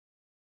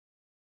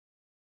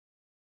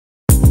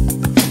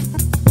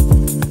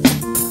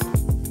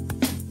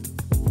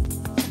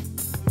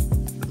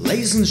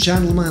Ladies and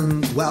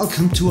gentlemen,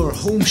 welcome to our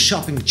home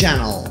shopping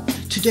channel.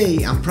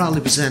 Today I'm proudly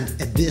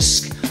present a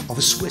disc of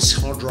a Swiss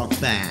hard rock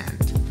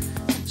band,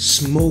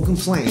 Smoke and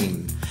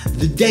Flame.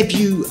 The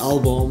debut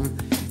album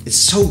is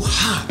so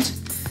hot,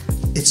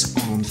 it's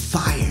on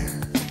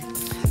fire.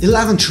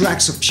 11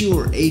 tracks of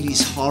pure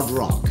 80s hard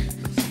rock.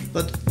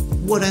 But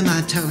what am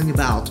I telling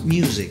about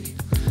music?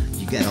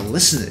 You gotta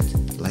listen to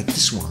it like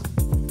this one.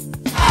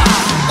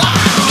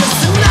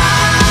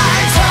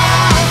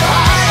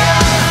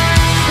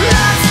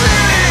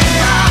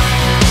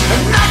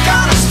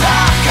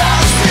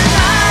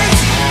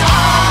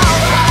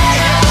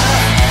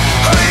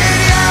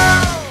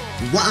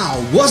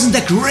 Wow, wasn't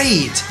that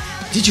great?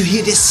 Did you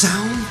hear this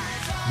sound?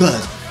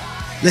 But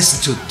listen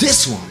to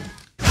this one.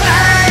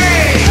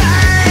 Hey,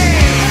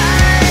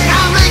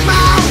 I'll make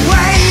my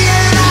way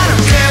and I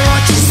don't care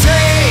what you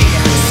say.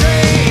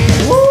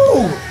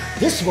 Woo,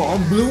 this one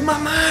blew my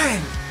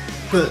mind.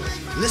 But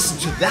listen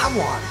to that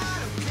one.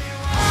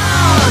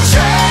 Oh,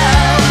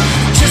 child,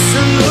 just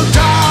a look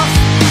off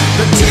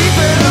the deep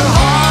in her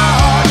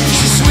heart.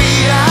 She's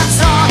sweet and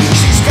soft.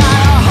 She's got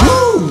a heart.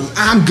 Woo,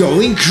 I'm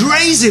going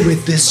crazy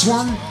with this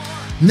one.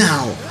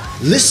 Now,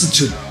 listen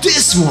to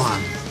this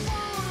one.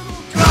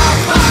 Rock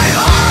my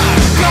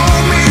heart, blow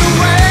me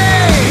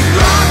away.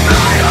 Rock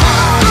my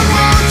heart, I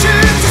want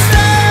you to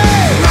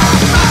stay. Rock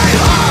my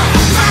heart,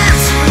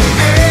 dance with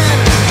me,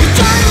 you're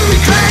driving me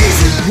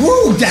crazy.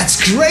 Woo, that's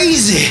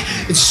crazy.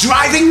 It's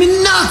driving me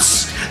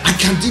nuts. I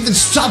can't even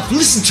stop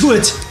listening to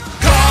it.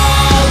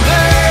 Call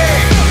me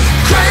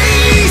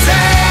crazy.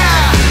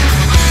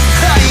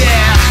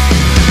 Yeah,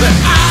 but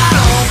I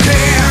don't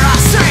care. I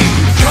say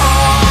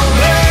call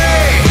me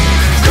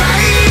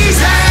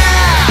crazy.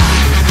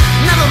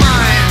 Never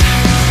mind,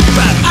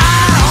 but I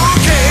don't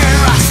care.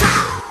 I say.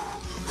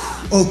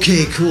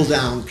 Okay, cool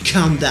down,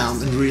 calm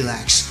down and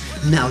relax.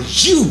 Now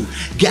you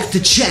get the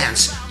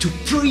chance to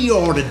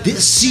pre-order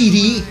this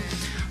CD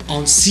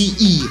on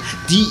cede.ch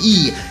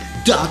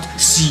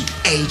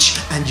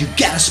and you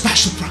get a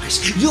special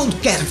price. You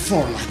don't get it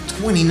for like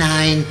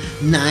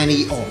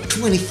 $29.90 or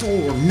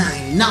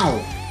 $24.90.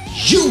 No,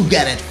 you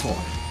get it for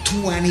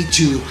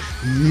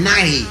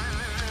 $22.90.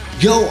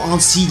 Go on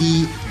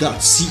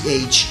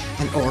cede.ch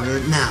and order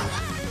it now.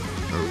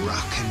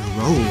 Rock and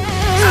roll.